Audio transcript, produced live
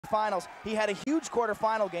quarterfinals. He had a huge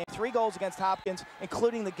quarterfinal game, 3 goals against Hopkins,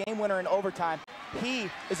 including the game winner in overtime. He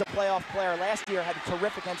is a playoff player. Last year had a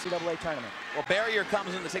terrific NCAA tournament. Well, Barrier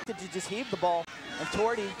comes in the to just heave the ball, and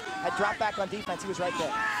Torty had dropped back on defense. He was right there.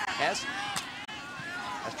 Hess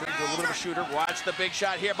turned into a little bit of a shooter. Watch the big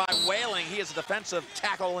shot here by Whaling. He is a defensive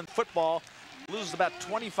tackle in football. Loses about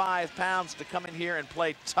 25 pounds to come in here and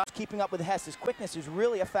play tough. Keeping up with Hess, his quickness is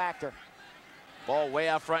really a factor. Ball way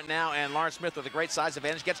out front now, and Lawrence Smith with a great size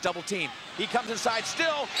advantage gets double teamed. He comes inside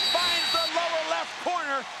still, finds the lower left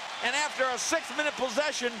corner, and after a 6-minute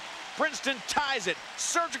possession, Princeton ties it.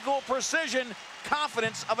 Surgical precision,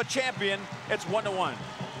 confidence of a champion. It's 1-1.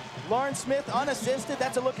 Lawrence Smith unassisted.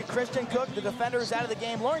 That's a look at Christian Cook. The defender is out of the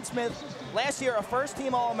game. Lawrence Smith, last year a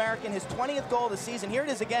first-team All-American, his 20th goal of the season. Here it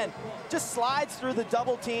is again. Just slides through the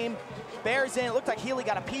double team, bears in. It looked like Healy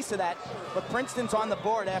got a piece of that, but Princeton's on the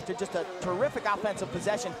board after just a terrific offensive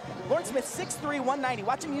possession. Lawrence Smith, 6'3", 190.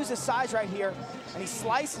 Watch him use his size right here, and he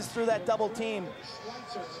slices through that double team.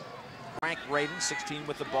 Frank Radin, 16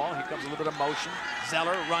 with the ball. Here comes a little bit of motion.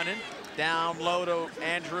 Zeller running. Down low to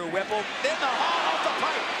Andrew Whipple. Then the Hahn off the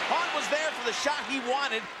pipe. Hahn was there for the shot he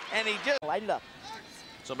wanted, and he just lighted up.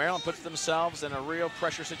 So Maryland puts themselves in a real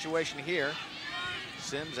pressure situation here.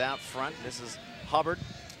 Sims out front. This is Hubbard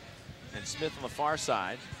and Smith on the far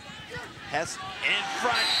side. Hess in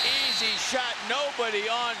front. Easy shot. Nobody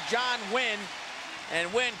on John Wynn.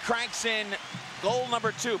 And Wynn cranks in goal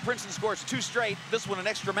number 2. Princeton scores 2 straight. This one an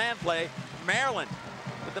extra man play. Maryland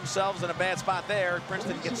put themselves in a bad spot there.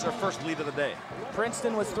 Princeton gets their first lead of the day.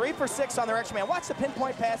 Princeton was 3 for 6 on their extra man. Watch the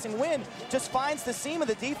pinpoint passing. Wynn just finds the seam of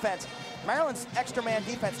the defense. Maryland's extra man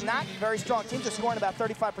defense not very strong. Teams are scoring about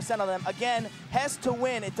 35% of them. Again, Hess to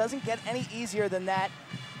Wynn. It doesn't get any easier than that.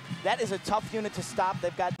 That is a tough unit to stop.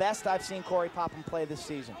 They've got best I've seen Corey Popham play this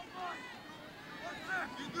season.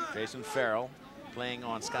 Jason Farrell playing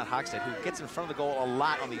on Scott Hockstead, who gets in front of the goal a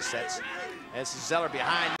lot on these sets. As Zeller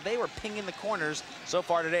behind, they were pinging the corners so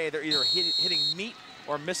far today. They're either hitting meat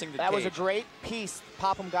or missing the That cage. was a great piece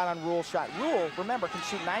Popham got on Rule's shot. Rule, remember, can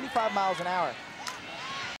shoot 95 miles an hour.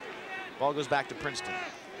 Ball goes back to Princeton.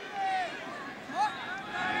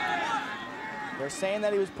 They're saying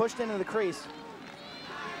that he was pushed into the crease.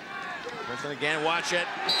 Princeton again, watch it,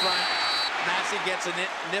 front. Massey gets a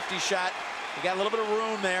nifty shot. He got a little bit of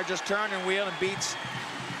room there, just turn and wheel and beats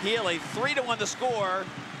Healy. 3-1 to score.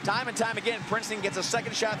 Time and time again, Princeton gets a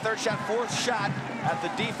second shot, third shot, fourth shot at the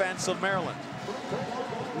defense of Maryland.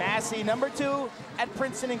 Massey, number 2 at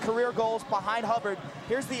Princeton in career goals behind Hubbard.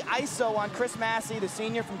 Here's the ISO on Chris Massey, the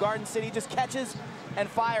senior from Garden City. Just catches and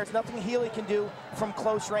fires. Nothing Healy can do from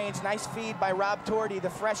close range. Nice feed by Rob Torty, the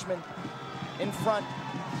freshman, in front.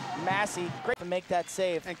 Massey, great to make that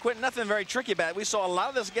save. And Quentin, nothing very tricky about it. We saw a lot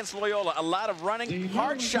of this against Loyola. A lot of running,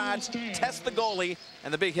 hard shots, test the goalie,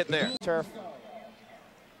 and the big hit there. Turf.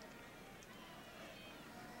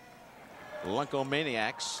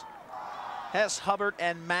 Luncomaniacs. Hess, Hubbard,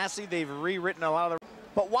 and Massey, they've rewritten a lot of the...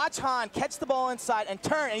 But watch Hahn catch the ball inside and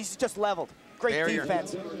turn, and he's just leveled. Great Barrier.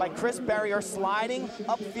 defense by Chris Barrier, sliding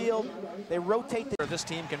upfield. They rotate the... This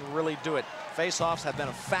team can really do it. Face-offs have been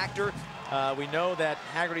a factor. We know that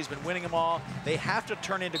Haggerty's been winning them all. They have to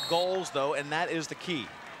turn into goals, though, and that is the key.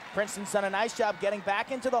 Princeton's done a nice job getting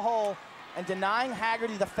back into the hole and denying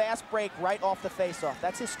Haggerty the fast break right off the face-off.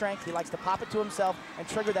 That's his strength. He likes to pop it to himself and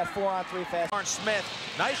trigger that 4-on-3 fast. Lawrence Smith,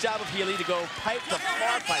 nice job of Healy to go pipe the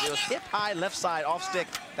far pipe. It was hip high left side off stick.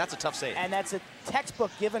 That's a tough save. And that's a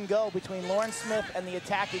textbook give and go between Lawrence Smith and the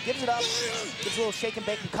attack. He gives it up, gives a little shake and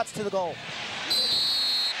bake, and cuts to the goal.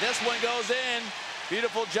 This one goes in.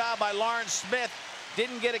 Beautiful job by Lawrence Smith.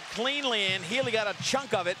 Didn't get it cleanly in. Healy got a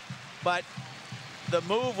chunk of it, but the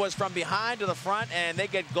move was from behind to the front, and they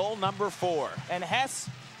get goal number 4. And Hess,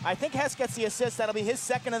 I think Hess gets the assist. That'll be his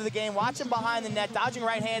second of the game. Watch him behind the net, dodging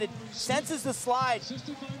right-handed, senses the slide.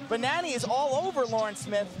 Banani is all over Lawrence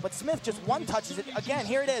Smith, but Smith just one-touches it. Again,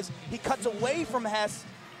 here it is. He cuts away from Hess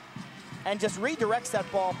and just redirects that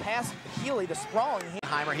ball past Healy to Sprawling.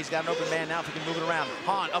 Heimer, he's got an open man now if he can move it around.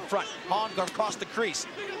 Hahn up front. Hahn across the crease.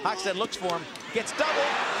 Hockstead looks for him, gets doubled,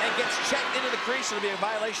 and gets checked into the crease. It'll be a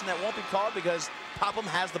violation that won't be called because Popham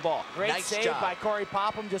has the ball. Great nice save job by Corey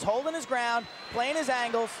Popham, just holding his ground, playing his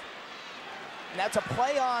angles. And that's a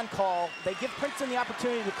play-on call. They give Princeton the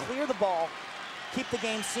opportunity to clear the ball, keep the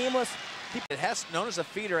game seamless. Hess, known as a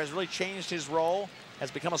feeder, has really changed his role,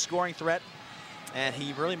 has become a scoring threat, and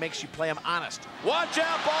he really makes you play him honest. Watch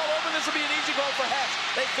out, ball open. This will be an easy goal for Hess.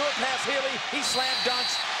 They threw it past Healy. He slam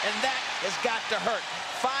dunks, and that has got to hurt.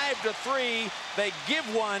 5-3, they give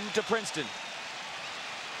one to Princeton.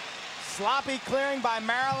 Sloppy clearing by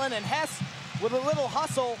Maryland, and Hess with a little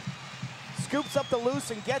hustle scoops up the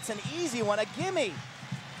loose and gets an easy one, a gimme.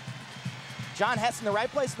 John Hess in the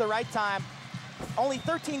right place at the right time. Only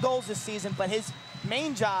 13 goals this season, but his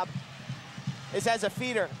main job is as a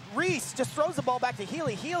feeder. Reese just throws the ball back to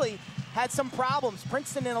Healy. Healy had some problems.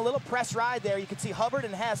 Princeton in a little press ride there. You can see Hubbard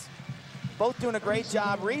and Hess both doing a great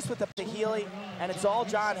job. Reese with the Healy, and it's all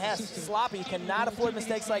John Hess. Sloppy, you cannot afford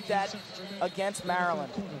mistakes like that against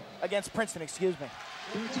Maryland. Against Princeton, excuse me.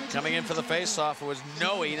 Coming in for the face-off, it was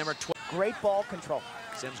Noe, number 12. Great ball control.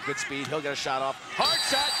 Sims, good speed, he'll get a shot off. Hard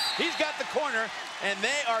shot, he's got the corner, and they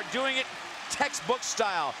are doing it textbook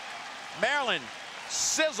style. Maryland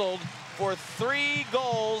sizzled for 3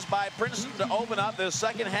 goals by Princeton to open up the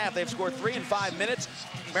second half. They've scored 3 in 5 minutes.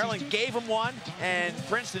 Maryland gave them 1, and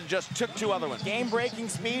Princeton just took 2 other ones. Game-breaking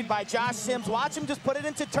speed by Josh Sims. Watch him just put it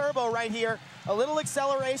into turbo right here. A little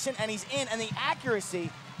acceleration, and he's in, and the accuracy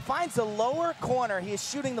finds the lower corner. He is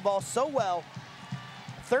shooting the ball so well.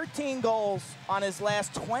 13 goals on his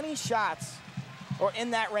last 20 shots, or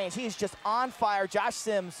in that range. He is just on fire. Josh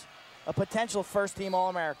Sims, a potential first-team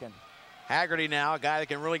All-American. Haggerty now, a guy that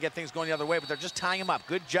can really get things going the other way, but they're just tying him up.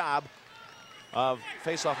 Good job of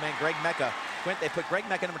face-off man Greg Mecca. Quint, they put Greg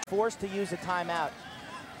Mecca number 2. Forced to use a timeout.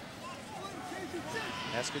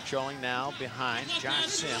 Hess controlling now behind Josh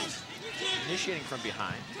Sims, initiating from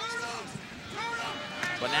behind.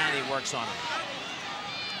 Bonatti works on him.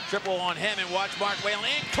 Triple on him, and watch Mark Whalen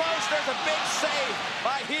in close. There's a big save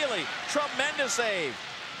by Healy. Tremendous save.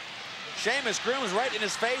 Seamus Grooms right in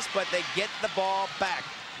his face, but they get the ball back.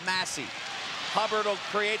 Massey. Hubbard will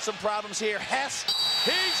create some problems here. Hess,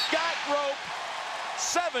 he's got rope.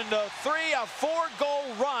 7-3, a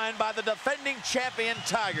 4-goal run by the defending champion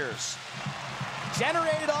Tigers.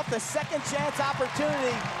 Generated off the second chance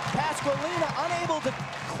opportunity. Pasqualina unable to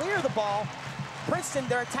clear the ball. Princeton,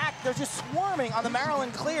 their attack, they're just swarming on the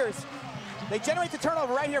Maryland clears. They generate the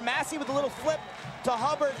turnover right here. Massey with a little flip to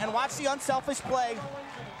Hubbard, and watch the unselfish play.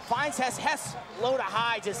 Finds Hess. Hess, low to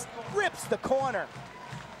high, just rips the corner.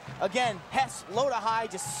 Again, Hess, low to high,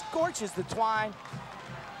 just scorches the twine.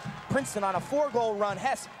 Princeton on a 4-goal run.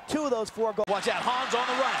 Hess, 2 of those 4 goals. Watch out, Hans on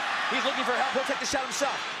the run. He's looking for help. He'll take the shot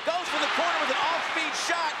himself. Goes for the corner with an off-speed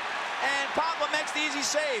shot, and Popham makes the easy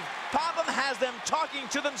save. Popham has them talking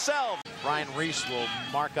to themselves. Brian Reese will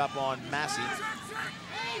mark up on Massey.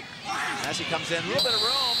 Massey comes in, a little bit of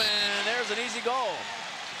room, and there's an easy goal.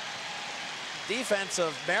 Defense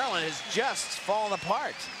of Maryland has just fallen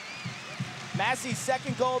apart. Massey's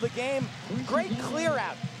 2nd goal of the game. Great clear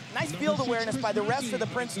out. Nice field awareness by the rest of the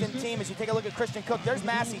Princeton team as you take a look at Christian Cook. There's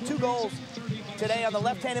Massey, 2 goals today on the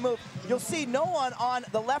left-handed move. You'll see no one on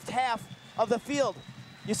the left half of the field.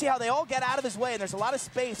 You see how they all get out of his way, and there's a lot of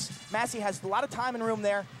space. Massey has a lot of time and room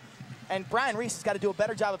there, and Brian Reese has got to do a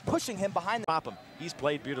better job of pushing him behind the Pop him. He's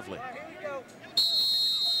played beautifully.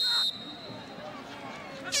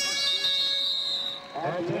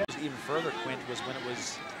 Even further, Quint, was when it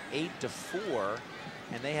was 8-4,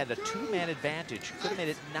 and they had a 2-man advantage. Could have made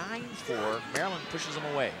it 9-4. Maryland pushes them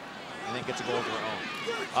away and then gets a goal of their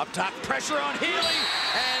own. Up top, pressure on Healy,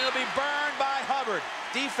 and it'll be burned by Hubbard.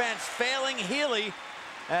 Defense failing Healy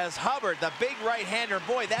as Hubbard, the big right-hander.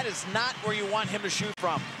 Boy, that is not where you want him to shoot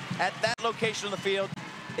from. At that location on the field,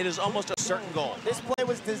 it is almost a certain goal. This play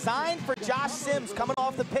was designed for Josh Sims coming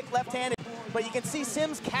off the pick left-handed, but you can see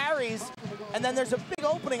Sims carries, and then there's a big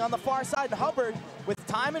opening on the far side, and Hubbard with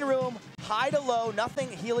time and room, high to low, nothing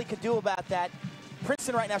Healy could do about that.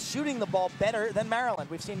 Princeton right now shooting the ball better than Maryland.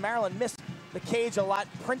 We've seen Maryland miss the cage a lot.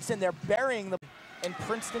 Princeton, they're burying them in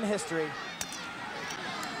Princeton history.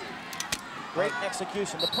 Great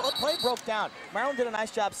execution. The play broke down. Maryland did a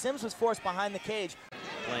nice job. Sims was forced behind the cage.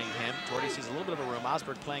 Playing him. Torty sees a little bit of a room.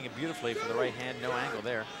 Osberg playing it beautifully for the right hand. No angle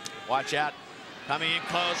there. Watch out. Coming in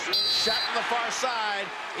close. Shot from the far side.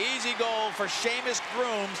 Easy goal for Seamus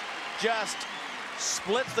Grooms. Just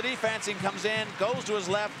splits the defense and comes in, goes to his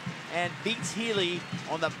left, and beats Healy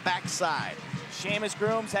on the backside. Seamus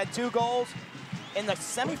Grooms had 2 goals in the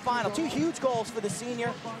semifinal. 2 huge goals for the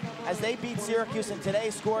senior as they beat Syracuse, and today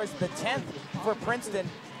scores the 10th for Princeton.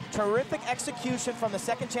 Terrific execution from the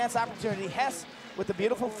second chance opportunity. Hess with the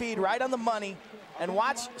beautiful feed right on the money. And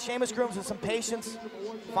watch Seamus Grooms with some patience,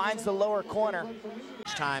 finds the lower corner.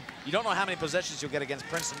 Time. You don't know how many possessions you'll get against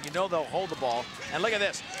Princeton. You know they'll hold the ball. And look at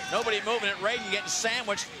this. Nobody moving it. Reagan getting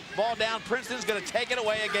sandwiched. Ball down. Princeton's going to take it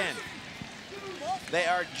away again. They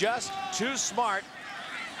are just too smart.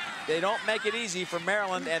 They don't make it easy for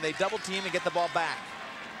Maryland, and they double team and get the ball back.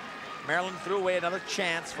 Maryland threw away another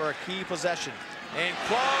chance for a key possession. In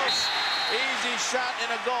close. Easy shot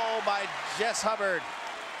and a goal by Jess Hubbard.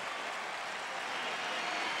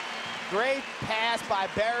 Great pass by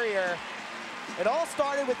Barrier. It all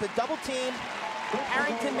started with the double team.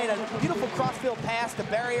 Harrington made a beautiful crossfield pass to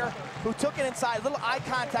Barrier, who took it inside. A little eye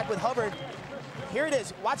contact with Hubbard. Here it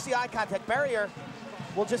is. Watch the eye contact. Barrier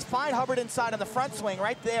will just find Hubbard inside on the front swing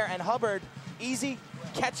right there, and Hubbard, easy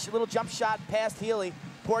catch, little jump shot past Healy.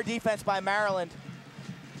 Poor defense by Maryland.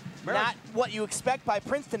 Not what you expect by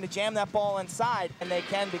Princeton to jam that ball inside, and they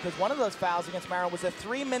can, because one of those fouls against Maryland was a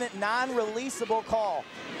 3-minute non-releasable call.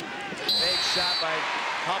 Big shot by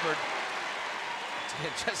Hubbard.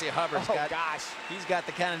 Jesse Hubbard's he's got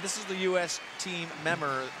the cannon. This is the U.S. team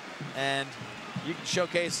member, and you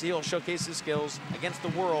can he'll showcase his skills against the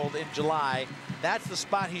world in July. That's the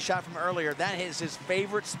spot he shot from earlier. That is his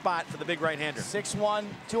favorite spot for the big right-hander. 6'1",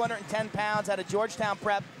 210 pounds, out of Georgetown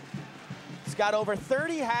prep. He's got over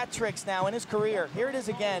 30 hat tricks now in his career. Here it is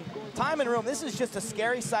again. Time and room. This is just a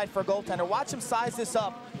scary sight for a goaltender. Watch him size this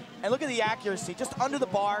up, and look at the accuracy. Just under the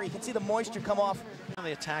bar, you can see the moisture come off. On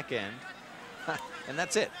the attack end, and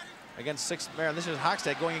that's it. Against 6 Maryland. This is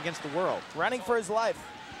Hockstead going against the world. Running for his life.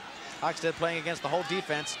 Hockstead playing against the whole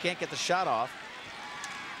defense. Can't get the shot off.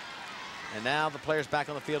 And now the players back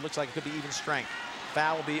on the field. Looks like it could be even strength.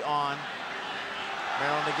 Foul will be on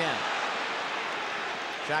Maryland again.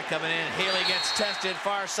 Shot coming in. Healy gets tested.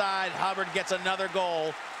 Far side. Hubbard gets another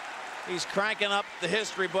goal. He's cranking up the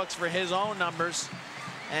history books for his own numbers.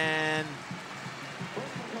 And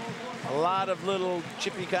a lot of little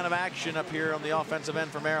chippy kind of action up here on the offensive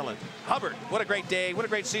end for Maryland. Hubbard, what a great day, what a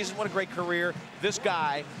great season, what a great career. This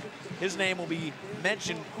guy, his name will be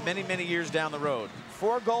mentioned many, many years down the road.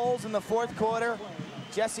 4 goals in the 4th quarter.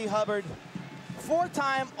 Jesse Hubbard,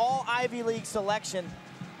 4-time All-Ivy League selection.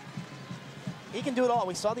 He can do it all.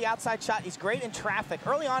 We saw the outside shot. He's great in traffic.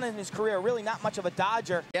 Early on in his career, really not much of a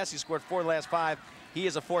dodger. Yes, he scored 4 of the last 5. He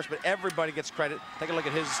is a force, but everybody gets credit. Take a look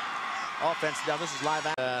at his offense. Now this is live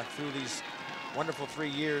through these wonderful 3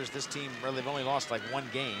 years. This team really, they've only lost like 1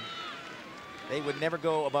 game. They would never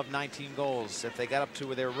go above 19 goals. If they got up to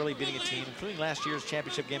where they were really beating a team, including last year's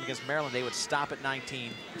championship game against Maryland, they would stop at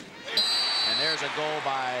 19. And there's a goal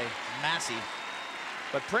by Massey.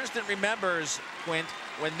 But Princeton remembers, Quint,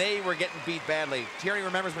 when they were getting beat badly. Tierney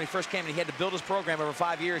remembers when he first came and he had to build his program over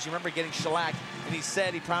 5 years. You remember getting shellacked, and he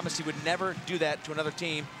said he promised he would never do that to another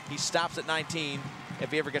team. He stops at 19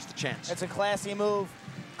 if he ever gets the chance. It's a classy move.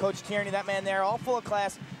 Coach Tierney, that man there, all full of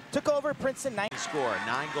class. Took over Princeton. Score.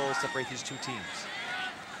 9 goals separate these 2 teams.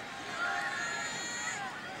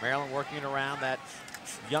 Maryland working around that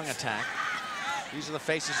young attack. These are the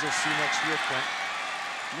faces you'll see next year, Quint.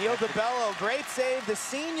 Neil DeBello, great save. The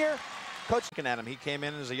senior coach. Looking at him, he came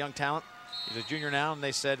in as a young talent. He's a junior now, and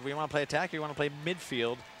they said, we want to play attack, we want to play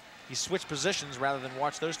midfield. He switched positions rather than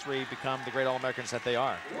watch those 3 become the great All-Americans that they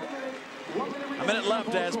are. A minute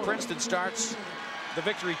left as Princeton starts the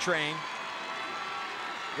victory train.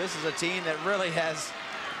 This is a team that really has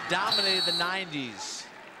dominated the 90s.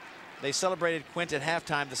 They celebrated, Quint, at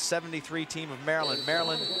halftime, the 73 team of Maryland.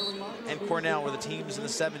 Maryland and Cornell were the teams in the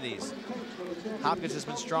 70s. Hopkins has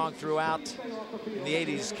been strong throughout. In the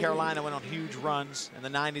 80s, Carolina went on huge runs. In the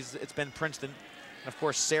 90s, it's been Princeton. And of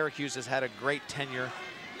course, Syracuse has had a great tenure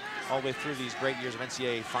all the way through these great years of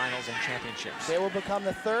NCAA finals and championships. They will become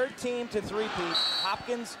the 3rd team to three-peat.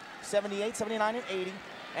 Hopkins, 78, 79, and 80.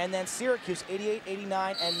 And then Syracuse, 88,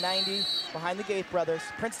 89, and 90 behind the Gate brothers.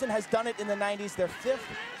 Princeton has done it in the 90s, their 5th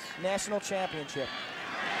national championship.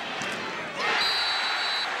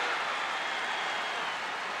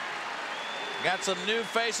 Got some new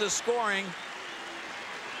faces scoring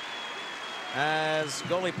as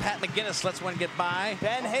goalie Pat McGinnis lets one get by.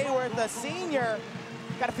 Ben Hayworth, the senior,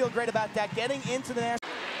 got to feel great about that, getting into the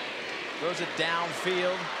national. Throws it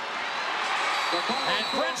downfield. And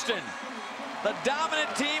Princeton, the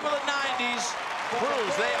dominant team of the 90s,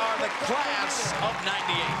 proves they are the class of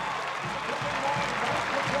 '98.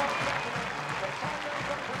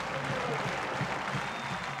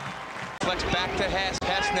 Flex back to Hess.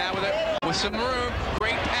 Hess now with some room.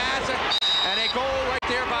 Great pass and a goal right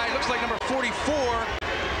there by, looks like, number 44.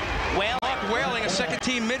 Whaling, a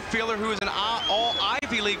second-team midfielder who is an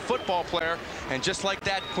all-Ivy League football player. And just like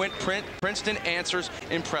that, Princeton answers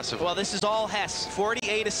impressively. Well, this is all Hess.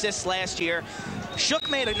 48 assists last year. Shook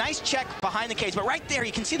made a nice check behind the cage, but right there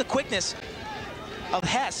you can see the quickness of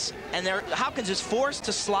Hess, and Hopkins is forced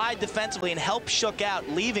to slide defensively and help Shook out,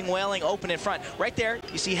 leaving Whaling open in front. Right there,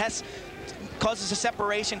 you see Hess causes a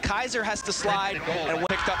separation. Kaiser has to slide. And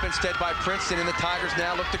picked up instead by Princeton, and the Tigers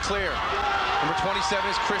now look to clear. Number 27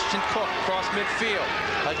 is Christian Cook, across midfield.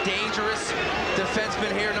 A dangerous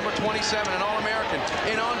defenseman here, number 27, an All-American.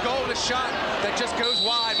 In on goal, a shot that just goes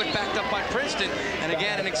wide, but backed up by Princeton. And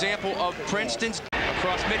again, an example of Princeton's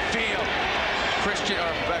across midfield. Christian,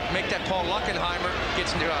 make that Paul Luckenheimer,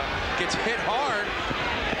 gets hit hard,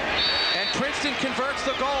 and Princeton converts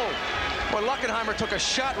the goal. Well, Luckenheimer took a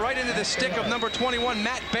shot right into the stick of number 21,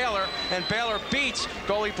 Matt Baylor, and Baylor beats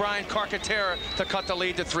goalie Brian Carcaterra to cut the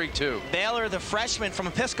lead to 3-2. Baylor, the freshman from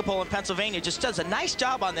Episcopal in Pennsylvania, just does a nice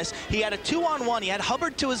job on this. He had a 2-on-1. He had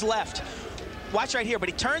Hubbard to his left. Watch right here, but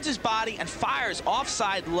he turns his body and fires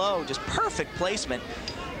offside low. Just perfect placement.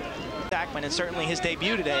 And certainly his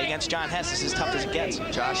debut today against John Hess is as tough as it gets.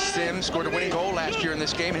 Josh Sims scored a winning goal last year in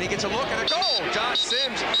this game, and he gets a look at a goal. Josh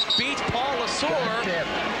Sims beats Paul Lasore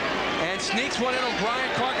and sneaks one in on Brian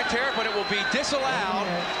Carcaterra, but it will be disallowed.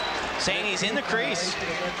 Saying he's in the crease.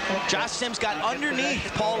 Josh Sims got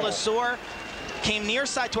underneath Paul Lasore, came near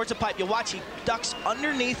side towards the pipe. You'll watch, he ducks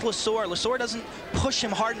underneath Lasore. Lasore doesn't push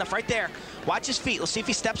him hard enough right there. Watch his feet. Let's see if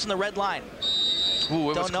he steps in the red line.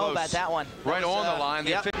 Ooh, Don't know about that one. Right on the line.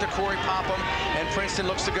 The fit to Corey Popham, and Princeton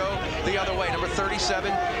looks to go the other way. Number 37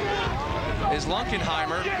 is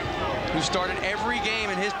Luckenheimer, who started every game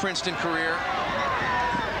in his Princeton career.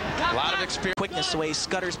 A lot of experience. Quickness, the way he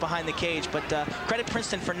scutters behind the cage, but credit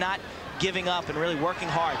Princeton for not giving up and really working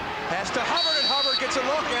hard. Pass to Hubbard, and Hubbard gets a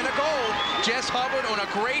look and a goal. Jess Hubbard on a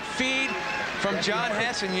great feed from John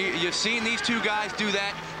Hess, and you've seen these two guys do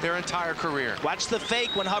that their entire career. Watch the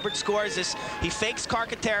fake when Hubbard scores this. He fakes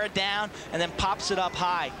Carcaterra down and then pops it up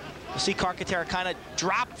high. You see Carcaterra kind of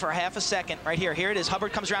drop for half a second right here. Here it is.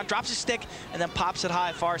 Hubbard comes around, drops his stick, and then pops it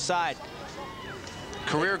high far side.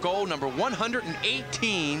 Career goal number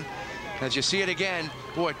 118. As you see it again,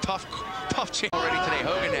 boy, tough chance already today.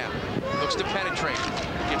 Hogan now looks to penetrate.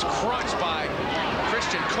 Gets crunched by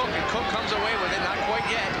Christian Cook, and Cook comes away with it, not quite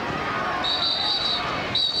yet.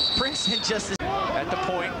 Princeton just at the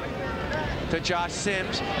point to Josh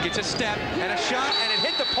Sims, gets a step and a shot, and it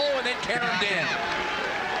hit the pole and then caromed in.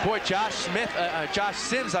 Boy, Josh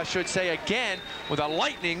Sims, I should say, again with a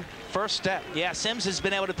lightning first step. Yeah, Sims has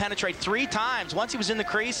been able to penetrate 3 times. Once he was in the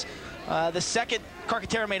crease. The second,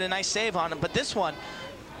 Carcaterra made a nice save on him, but this one,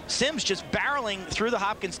 Sims just barreling through the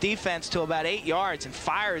Hopkins defense to about 8 yards and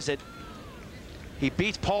fires it. He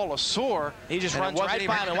beats Paul Lasore. He just runs right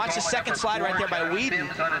by him. And watch the second slide right there by Whedon.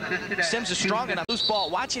 Sims is strong enough. Loose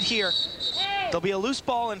ball. Watch it here. There'll be a loose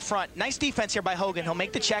ball in front. Nice defense here by Hogan. He'll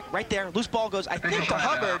make the check right there. Loose ball goes, I think, to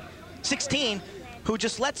Hubbard, 16, who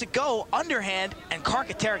just lets it go underhand, and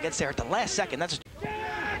Carcaterra gets there at the last second. That's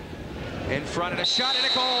in front of the shot and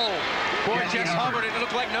a goal. Boy, Jess Hubbard, it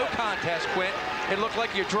looked like no contest, Quint. It looked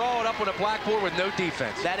like you draw it up on a blackboard with no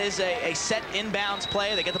defense. That is a set inbounds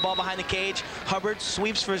play. They get the ball behind the cage. Hubbard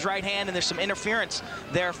sweeps for his right hand, and there's some interference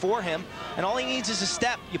there for him. And all he needs is a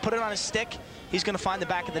step. You put it on his stick, he's going to find the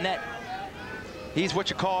back of the net. He's what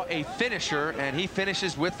you call a finisher, and he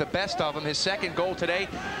finishes with the best of them. His second goal today,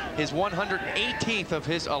 his 118th of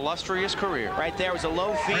his illustrious career. Right there was a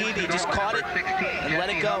low feed. He just caught it and let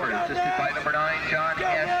it go.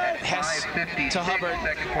 Hess to Hubbard.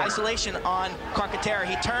 Isolation on Carcaterra.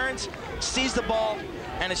 He turns, sees the ball,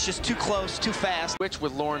 and it's just too close, too fast. Switch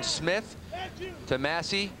with Lawrence Smith to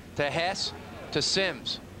Massey to Hess to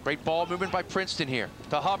Sims. Great ball movement by Princeton here.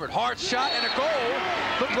 To Hubbard. Hard shot and a goal.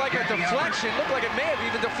 Looked like a deflection. Looked like it may have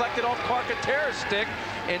even deflected off Carcaterra's stick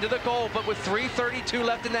into the goal. But with 3:32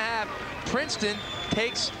 left in the half, Princeton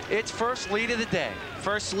takes its first lead of the day.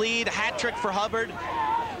 First lead, hat trick for Hubbard.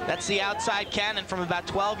 That's the outside cannon from about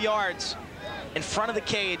 12 yards in front of the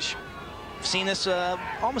cage. I've seen this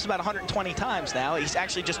almost about 120 times now. He's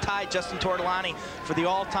actually just tied Justin Tortolani for the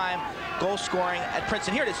all-time goal scoring at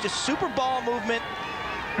Princeton. Here it is, just super ball movement.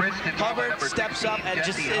 Hubbard steps up, and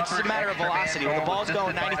just it's a matter of velocity. When the ball's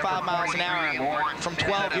going 95 miles an hour from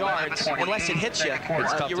 12 yards, unless it hits you,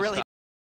 you really